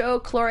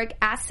hydrochloric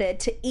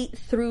acid to eat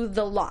through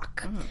the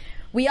lock.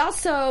 We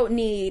also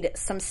need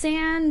some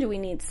sand. We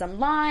need some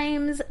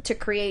limes to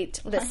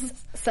create this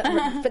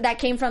that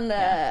came from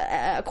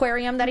the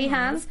aquarium that he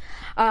has.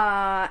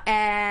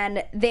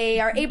 And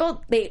they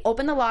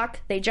open the lock,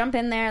 they jump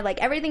in there,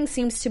 like everything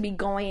seems to be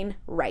going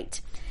right.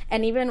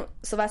 And even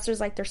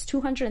Sylvester's like, there's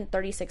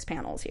 236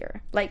 panels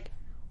here. Like,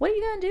 what are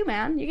you gonna do,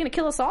 man? You're gonna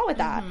kill us all with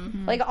that.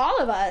 Like,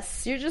 all of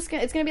us. It's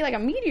gonna be like a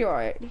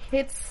meteor. It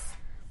hits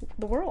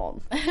the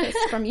world.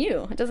 It's from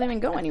you. It doesn't even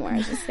go anywhere.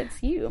 It just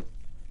hits you.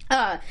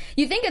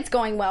 You think it's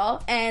going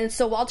well, and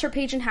so Walter,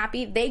 Paige, and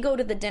Happy, they go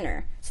to the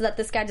dinner so that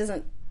this guy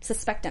doesn't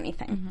suspect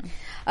anything.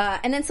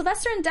 And then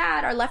Sylvester and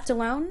Dad are left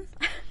alone.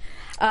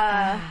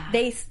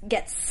 They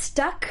get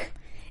stuck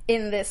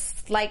in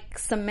this, like,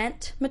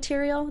 cement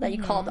material that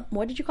you called,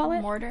 what did you call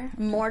it?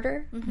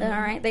 Mortar. All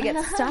right, they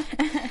get stuck.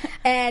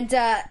 And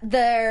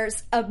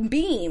there's a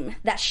beam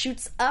that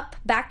shoots up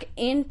back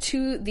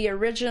into the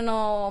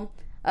original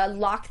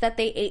lock that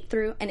they ate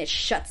through, and it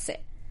shuts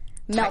it.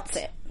 Melts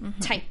it.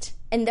 Tight.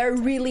 And they're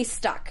really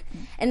stuck.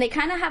 And they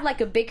kind of have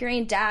like a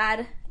bickering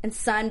dad and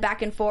son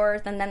back and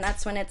forth, and then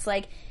that's when it's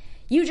like,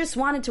 you just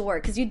wanted to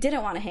work because you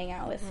didn't want to hang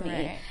out with me.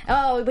 Right.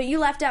 Oh, but you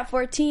left at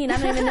 14. I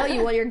don't even know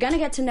you. Well, you're going to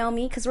get to know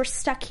me because we're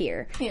stuck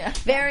here. Yeah.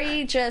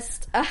 Very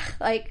just,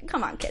 like,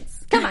 come on,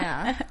 kids. Come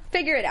on.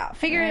 Figure it out.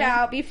 Figure it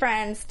out. Be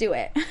friends. Do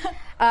it.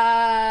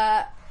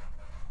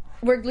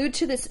 We're glued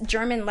to this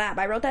German lab.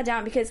 I wrote that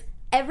down because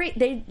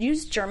they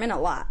use German a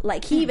lot.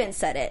 Like, he even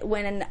said it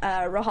when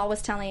Rahal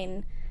was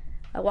telling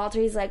Walter,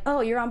 he's like,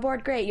 oh, you're on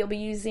board, great, you'll be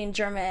using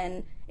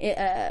German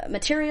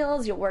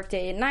materials, you'll work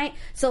day and night.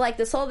 So, like,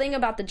 this whole thing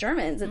about the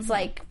Germans, it's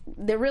like,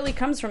 it really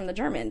comes from the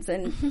Germans,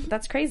 and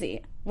that's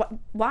crazy.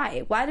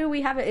 Why do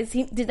we have it?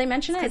 Did they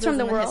mention it? It's from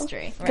the world?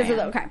 History. Right.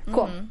 Okay,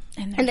 cool.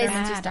 And they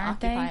just to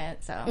occupy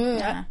it, so.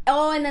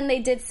 Oh, and then they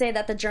did say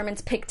that the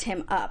Germans picked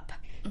him up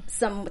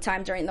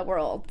sometime during the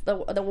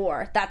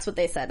war. That's what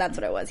they said. That's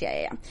what it was.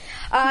 Yeah.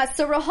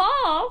 So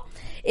Rahal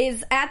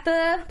is at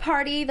the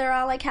party. They're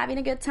all like having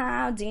a good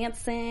time,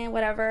 dancing,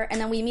 whatever.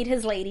 And then we meet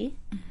his lady.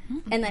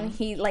 And then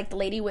the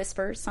lady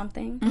whispers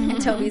something.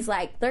 And Toby's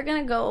like, they're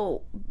gonna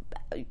go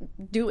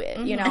do it,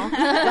 you know?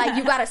 Like,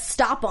 you gotta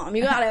stop them.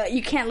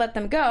 You can't let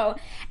them go.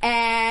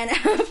 And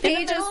Paige in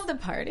the middle of the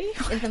party?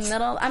 In the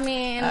middle, I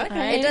mean,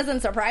 it doesn't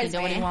surprise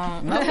me. You know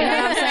what you know what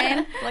I'm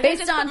saying? Like,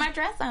 based on my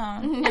dress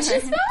on.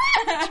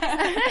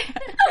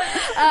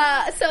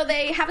 So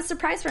they have a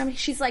surprise for him.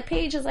 She's like,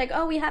 Paige is like,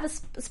 oh, we have a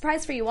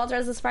surprise for you. Walter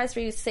has a surprise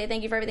for you to say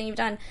thank you for everything you've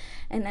done.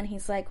 And then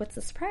he's like, what's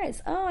the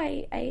surprise? Oh,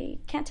 I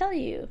can't tell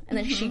you. And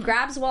then she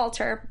grabs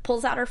Walter,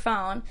 pulls out her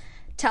phone,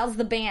 tells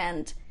the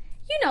band,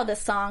 you know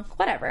this song,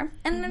 whatever.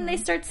 And then they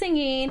start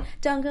singing,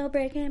 Don't Go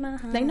Breaking My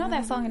Heart. They know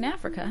that song in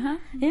Africa, huh?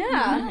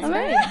 Yeah.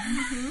 Right.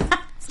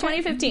 It's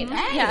 2015.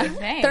 Hey, yeah.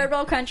 Hey. Third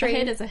world country. A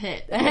hit is a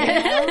hit.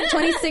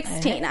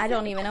 2016. I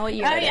don't even know what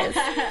year it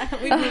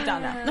is. We moved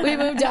on now. We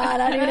moved on. I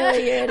don't even know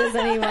what year it is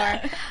anymore.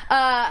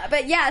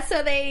 But yeah,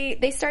 so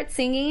they start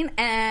singing,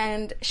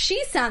 and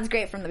she sounds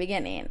great from the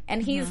beginning.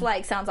 And he's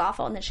like, sounds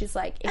awful. And then she's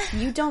like, if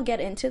you don't get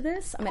into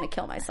this, I'm going to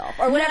kill myself.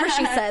 Or whatever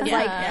she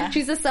says.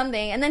 She says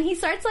something. And then he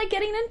starts like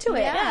getting into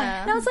it.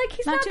 Yeah. And I was like,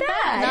 he's not too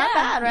bad. Not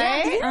bad,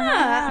 right?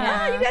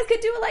 Yeah. You guys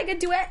could do like a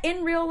duet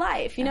in real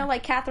life. You know,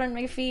 like Catherine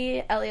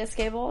McPhee, Elias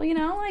Gable, you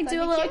know, like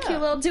do a little cute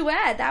little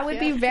duet. That would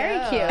be very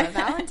cute.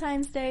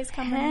 Valentine's Day's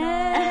coming up.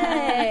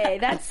 Hey,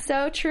 that's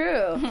so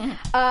true.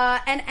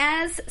 And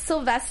as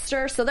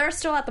Sylvester, so they're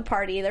still at the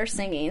party, they're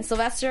singing.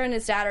 Sylvester and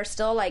his dad are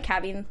still like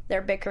having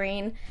their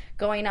bickering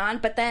going on,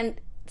 but then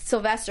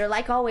Sylvester,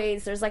 like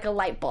always, there's like a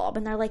light bulb,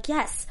 and they're like,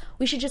 yes,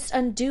 we should just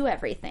undo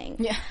everything.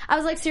 Yeah. I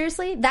was like,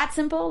 seriously? That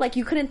simple? Like,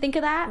 you couldn't think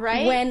of that?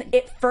 Right? When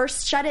it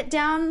first shut it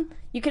down,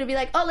 you could be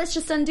like, oh, let's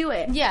just undo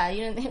it. Yeah,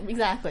 you didn't,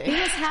 exactly. He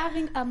was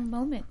having a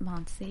moment,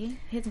 Monty.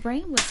 His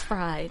brain was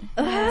fried.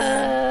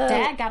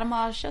 Dad got him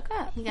all shook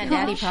up. He got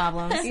daddy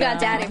problems. You got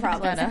daddy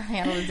problems. Gotta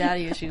handle the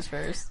daddy issues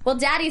first. Well,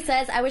 Daddy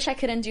says, I wish I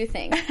could undo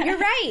things. You're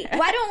right.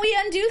 Why don't we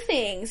undo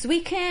things?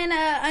 We can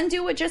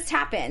undo what just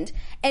happened.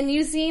 And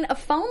using a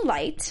phone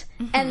light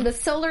and the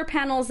solar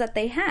panels that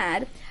they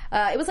had,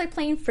 it was like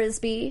playing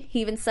Frisbee.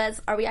 He even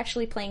says, are we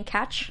actually playing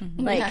catch?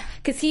 Like,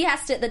 because he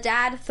has to, the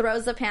dad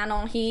throws the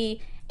panel,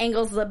 he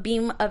angles the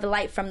beam of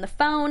light from the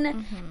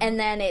phone, and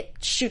then it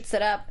shoots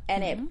it up,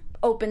 and it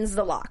opens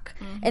the lock.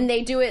 And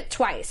they do it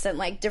twice at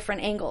like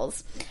different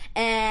angles.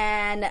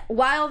 And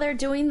while they're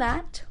doing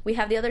that, we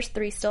have the other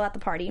three still at the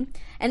party,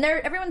 and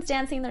everyone's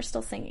dancing, they're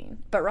still singing,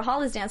 but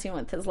Rahal is dancing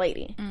with his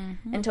lady.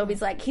 And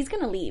Toby's like, he's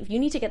gonna leave, you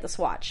need to get this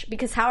watch,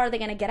 because how are they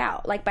gonna get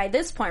out? Like, by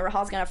this point,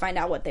 Rahal's gonna find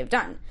out what they've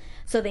done,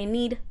 so they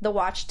need the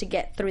watch to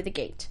get through the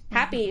gate.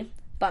 Happy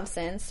bumps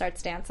in,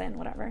 starts dancing,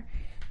 whatever,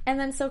 and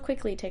then so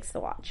quickly takes the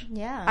watch.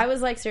 Yeah. I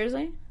was like,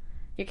 seriously?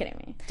 You're kidding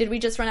me. Did we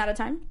just run out of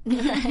time?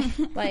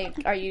 Like,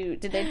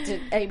 did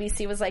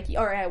ABC was like,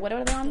 or what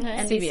are they on?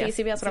 NBC,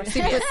 CBS, whatever.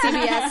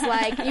 CBS,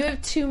 like, you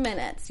have 2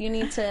 minutes. You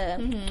need to...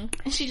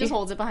 Mm-hmm. She just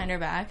holds it behind her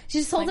back.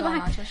 She just holds it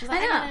behind. She's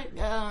like, I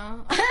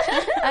know.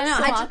 I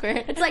know. So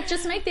awkward. It's like,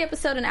 just make the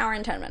episode an hour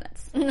and 10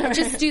 minutes.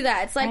 Just do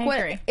that. It's like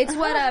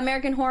what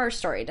American Horror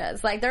Story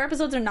does. Like, their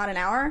episodes are not an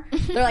hour.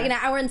 They're like an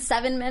hour and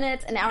 7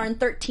 minutes, an hour and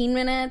 13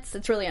 minutes.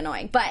 It's really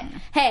annoying. But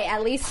hey,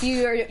 at least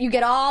you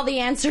get all the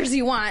answers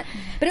you want.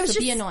 But it was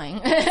just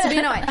annoying. To be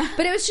annoying.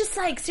 But it was just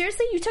like,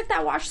 seriously, you took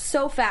that watch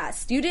so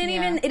fast. You didn't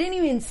even, it didn't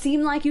even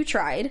seem like you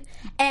tried.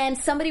 And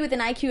somebody with an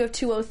IQ of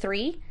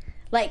 203,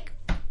 like,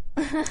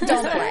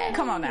 don't play.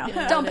 Come on now.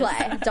 Don't play.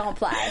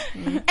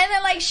 Mm-hmm. And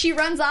then, like, she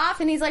runs off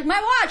and he's like,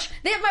 my watch!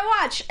 They have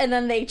my watch! And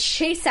then they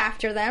chase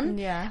after them.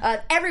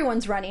 Yeah.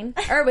 Everyone's running.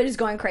 Everybody's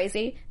going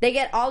crazy. They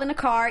get all in a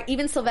car.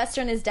 Even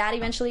Sylvester and his dad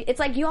eventually. It's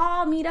like, you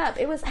all meet up.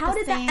 It was, how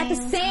did that, at the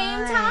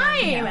same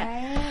time?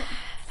 Right?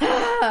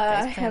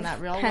 I have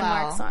that real pen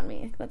well. marks on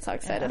me. That's how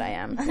excited I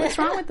am. What's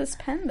wrong with this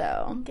pen,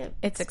 though?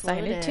 It's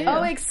excited too.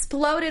 Oh,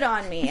 exploded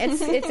on me.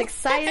 It's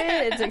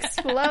excited. It's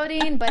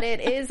exploding, but it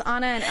is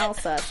Anna and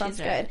Elsa. Sounds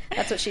good. Right.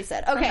 That's what she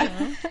said. Okay.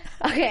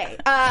 Okay.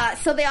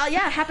 So they all,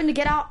 happen to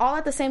get out all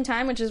at the same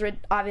time, which is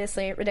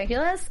obviously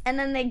ridiculous. And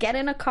then they get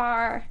in a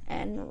car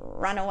and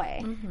run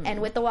away. Mm-hmm.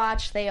 And with the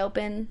watch, they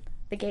open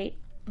the gate.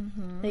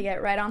 Mm-hmm. They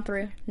get right on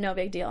through. No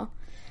big deal.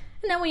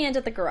 And then we end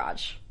at the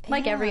garage.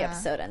 Like every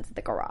episode ends at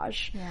the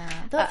garage. Yeah.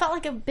 That felt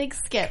like a big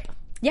skip.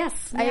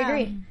 Yes, I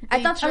agree.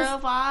 I thought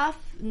drove off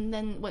and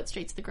then went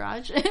straight to the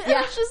garage. Yeah.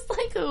 I was just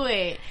like,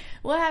 wait,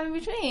 what happened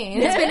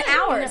between? It's been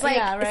hours,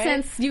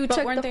 since you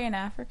took. Weren't they in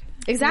Africa?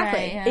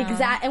 Exactly, right,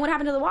 yeah. And what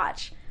happened to the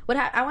watch?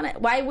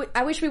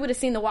 I wish we would have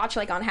seen the watch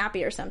like on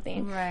Happy or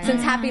something. Right.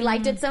 Since Happy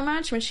liked it so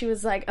much, when she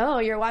was like, "Oh,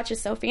 your watch is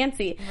so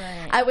fancy,"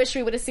 I wish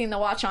we would have seen the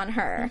watch on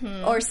her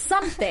or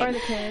something, or the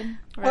kid,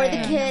 or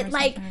the kid.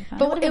 Like,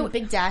 but it would be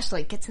a big dash to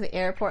like get to the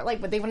airport. Like,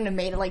 but they wouldn't have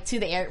made it like to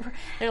the airport.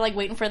 They're like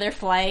waiting for their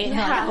flight. And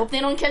like, I hope they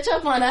don't catch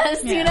up on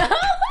us. You know.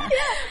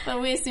 But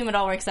we assume it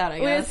all works out. I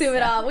guess. We assume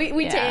it all. We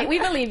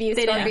believe you.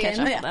 They Scorpion. didn't catch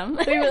up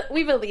with them.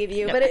 we believe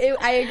you. But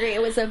I agree.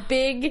 It was a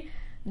big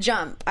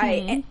jump.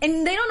 And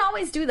they don't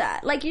always do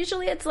that. Like,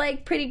 usually it's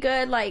like pretty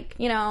good, like,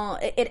 you know,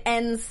 it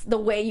ends the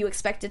way you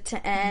expect it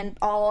to end,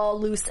 all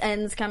loose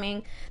ends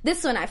coming.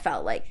 This one I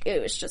felt like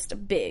it was just a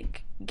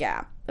big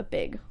gap, a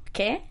big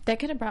They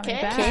could have brought me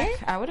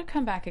back. I would have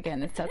come back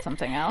again and said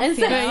something else. And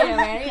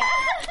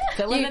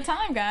Fill in the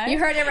time, guys. You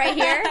heard it right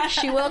here.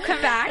 She will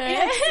come back.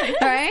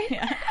 All right?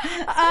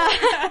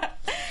 Yeah.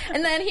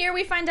 And then here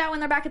we find out when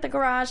they're back at the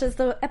garage as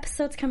the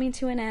episode's coming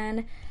to an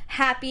end.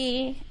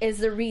 Happy is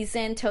the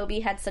reason Toby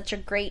had such a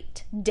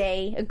great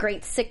day, a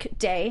great sick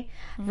day.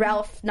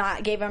 Ralph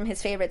gave him his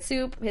favorite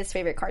soup, his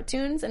favorite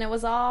cartoons, and it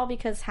was all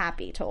because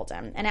Happy told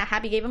him. And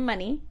Happy gave him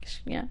money.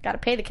 You know, got to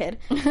pay the kid,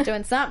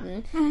 doing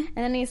something. And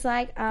then he's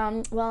like,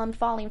 well, I'm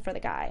falling for the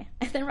guy.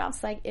 And then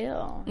Ralph's like,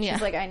 ew. She's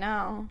like, I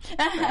know.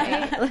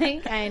 Right?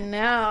 Like, I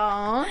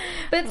know.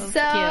 But it's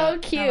so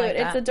cute. Like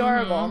it's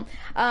adorable.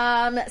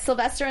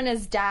 Sylvester and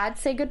his dad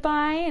say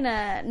goodbye in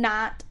a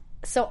not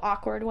so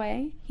awkward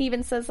way. He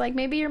even says, like,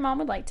 maybe your mom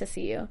would like to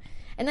see you.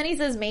 And then he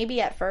says maybe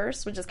at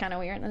first, which is kind of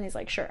weird. And then he's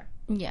like, sure.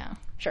 Yeah.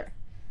 Sure.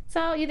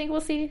 So, you think we'll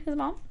see his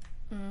mom?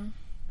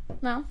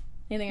 No?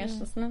 You think it's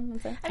just... I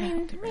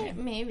mean,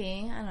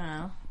 maybe. I don't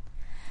know.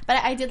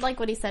 But I did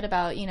like what he said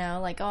about, you know,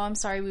 like, oh, I'm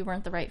sorry we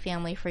weren't the right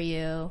family for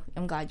you.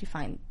 I'm glad you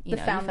found the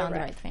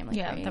right family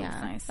for you. That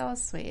was nice. That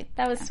was sweet.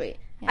 That was sweet.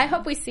 Yeah. I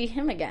hope we see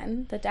him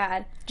again, the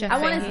dad. Jeff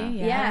Fahey.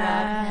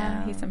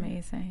 Yeah. He's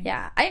amazing.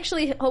 Yeah. I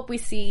actually hope we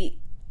see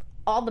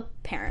all the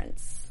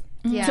parents.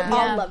 Yeah.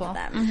 All of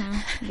them.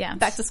 Mm-hmm. Yeah.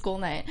 Back to school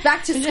night.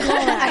 Back to school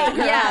night.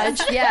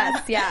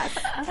 Yes.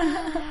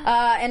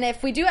 And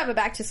if we do have a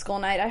back to school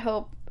night, I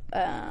hope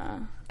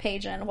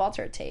Paige and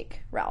Walter take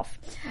Ralph.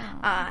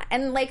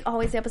 And like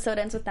always, the episode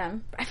ends with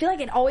them. I feel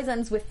like it always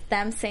ends with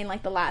them saying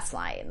like the last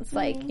lines.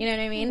 Like, you know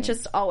what I mean?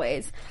 Just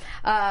always.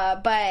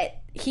 But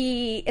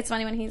it's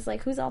funny when he's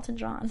like, who's Elton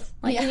John?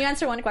 Like, can you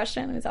answer one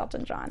question? Who's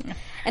Elton John?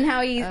 And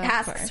how he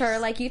asks her,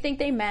 like, you think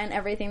they meant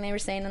everything they were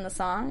saying in the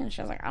song? And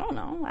she was like, I don't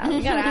know.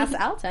 You gotta ask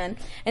Elton.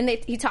 And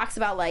he talks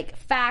about like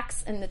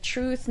facts and the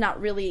truth not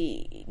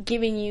really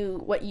giving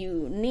you what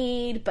you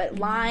need, but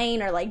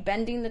lying or like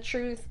bending the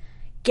truth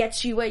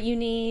gets you what you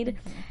need.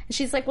 And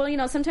she's like, well, you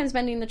know, sometimes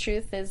bending the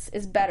truth is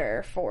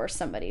better for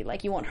somebody.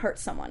 Like, you won't hurt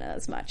someone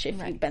as much if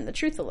you bend the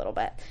truth a little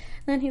bit.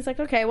 And then he's like,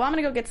 okay, well, I'm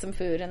gonna go get some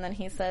food. And then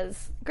he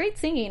says, great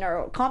singing,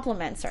 or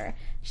compliments her.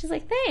 She's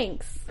like,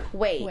 thanks.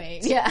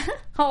 Wait. Yeah.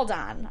 Hold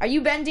on. Are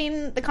you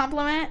bending the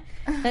compliment?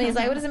 And he's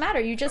like, what does it matter?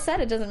 You just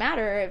said it doesn't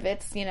matter if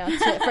it's, you know,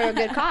 for a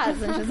good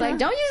cause. And she's like,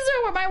 don't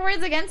use my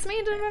words against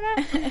me.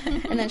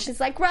 And then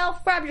she's like,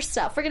 Ralph, grab your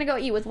stuff. We're going to go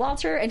eat with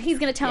Walter, and he's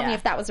going to tell me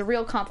if that was a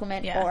real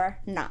compliment or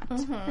not.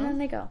 And then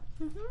they go.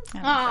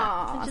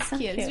 Aww, which is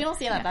cute. Because we don't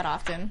see that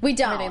often. We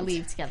don't. Where they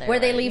leave together.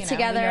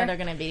 together. We know they're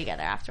going to be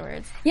together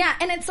afterwards. Yeah,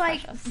 and it's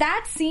like,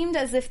 that seemed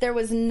as if there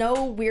was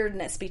no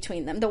weirdness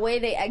between them. The way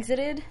they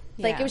exited,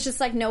 Like, it was just,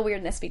 like, no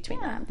weirdness between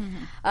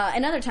them.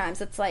 And other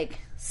times, it's, like,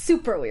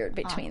 super weird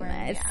between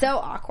them. It's so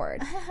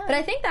awkward. But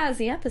I think that was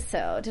the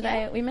episode.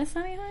 Did we miss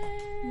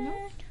anything?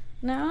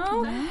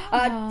 No?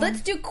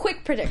 Let's do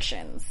quick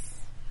predictions.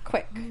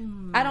 Quick.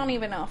 I don't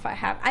even know if I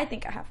have. I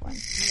think I have one.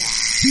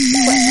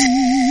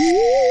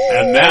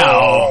 And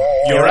now,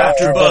 your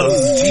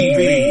AfterBuzz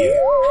TV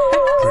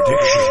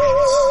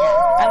predictions.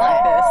 I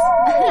like this.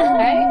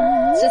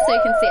 Right? Just so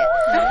you can see it.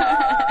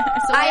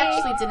 So we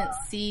actually didn't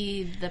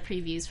see the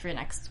previews for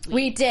next week.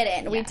 We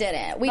didn't. We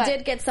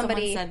did get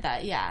somebody said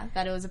that. Yeah,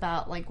 that it was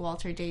about like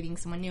Walter dating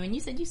someone new, and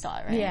you said you saw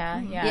it, right?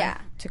 Yeah.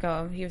 To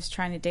go, he was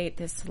trying to date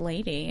this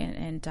lady,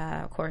 and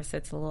of course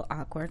it's a little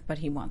awkward, but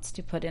he wants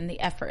to put in the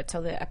effort. So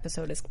the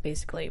episode is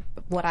basically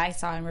what I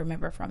saw and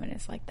remember from it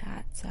is like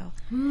that. So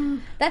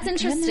that's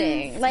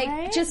interesting. Goodness, like,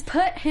 right? just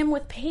put him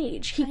with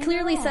Paige. He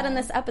clearly said in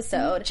this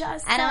episode,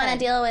 "I don't want to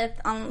deal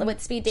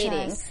with speed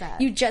dating."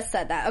 You just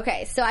said that.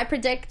 Okay, so I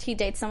predict he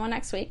dates someone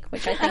next week,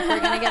 which I think we're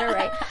going to get it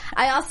right.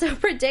 I also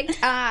predict,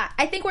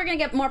 I think we're going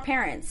to get more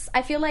parents.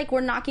 I feel like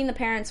we're knocking the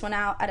parents one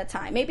out at a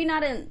time. Maybe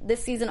not in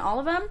this season, all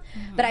of them,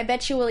 but I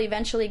bet you will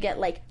eventually get,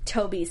 like,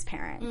 Toby's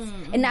parents.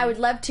 And I would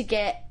love to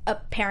get a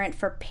parent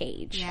for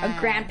Paige, a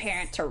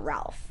grandparent to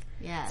Ralph.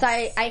 Yes. So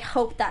I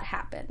hope that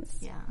happens.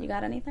 Yeah. You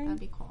got anything? That'd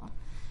be cool.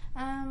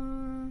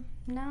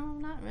 No,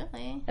 not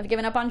really. Have you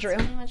given up on Drew?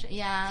 Pretty much,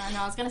 yeah,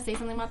 no, I was gonna say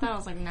something about that. I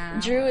was like, nah.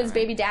 Drew is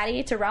baby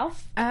daddy to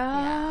Ralph.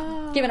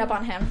 Oh. Given up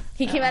on him.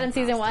 He came out in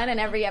season 1, and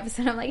every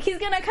episode I'm like, he's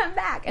gonna come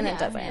back, and it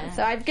doesn't. Yeah.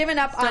 So I've given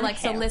up on him.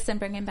 So listen,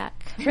 bring him back.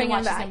 Bring him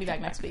He's back. gonna be back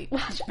next week.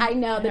 I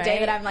know the day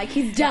that I'm like,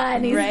 he's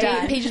done. He's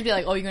done. Paige just be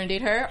like, oh, you're gonna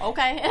date her?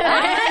 Okay.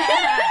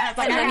 And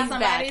then he's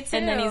back.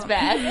 And then he's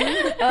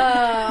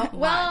back.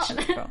 Well,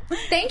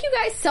 thank you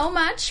guys so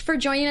much for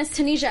joining us,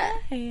 Tanisha.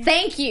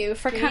 Thank you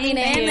for coming in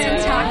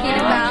and talking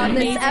about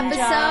this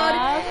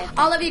episode.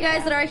 All of you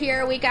guys that are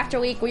here week after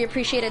week, we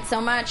appreciate it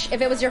so much. If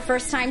it was your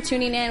first time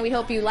tuning in, we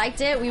hope you liked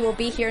it. We will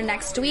be here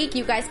next week.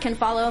 You guys can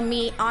follow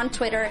me on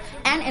Twitter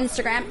and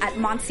Instagram at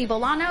Monse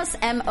Bolanos,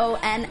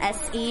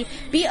 MonseBolanos.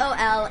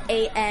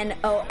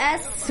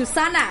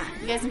 Susana.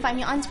 You guys can find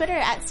me on Twitter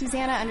at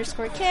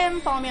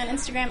Susanna_Kim. Follow me on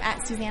Instagram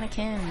at Susanna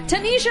Kim.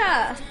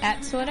 Tanisha.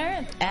 At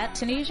Twitter, at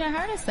Tanisha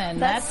Hardison.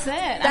 That's it.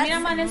 I mean,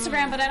 I'm on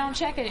Instagram, but I don't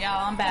check it,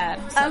 y'all. I'm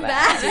bad. I'm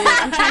bad. Dude,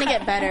 I'm trying to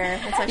get better.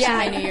 It's actually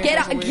my New Year's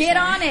resolution. Get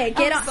on it.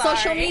 sorry.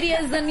 Social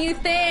media is the new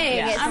thing.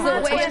 Yeah, it's I'm the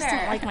on way,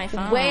 Twitter. Like my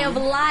phone. way of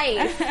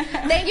life.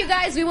 Thank you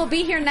guys. We will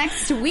be here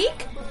next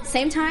week.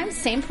 Same time,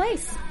 same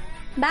place.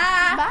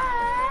 Bye.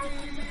 Bye.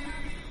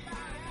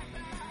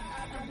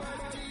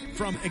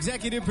 From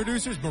executive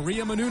producers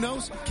Maria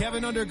Menounos,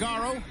 Kevin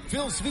Undergaro,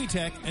 Phil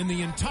Svitek, and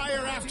the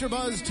entire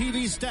AfterBuzz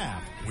TV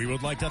staff, we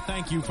would like to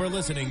thank you for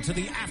listening to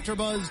the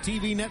AfterBuzz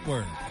TV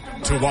network.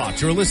 To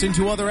watch or listen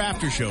to other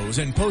after shows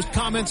and post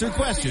comments or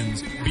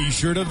questions, be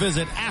sure to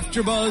visit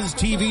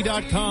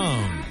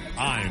AfterBuzzTV.com.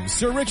 I'm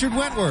Sir Richard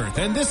Wentworth,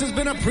 and this has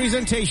been a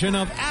presentation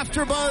of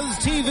AfterBuzz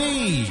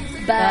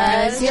TV.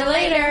 Buzz you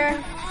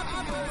later.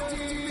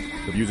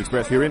 The views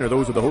expressed herein are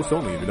those of the hosts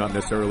only and do not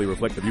necessarily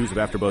reflect the views of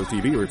AfterBuzz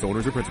TV or its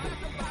owners or principals.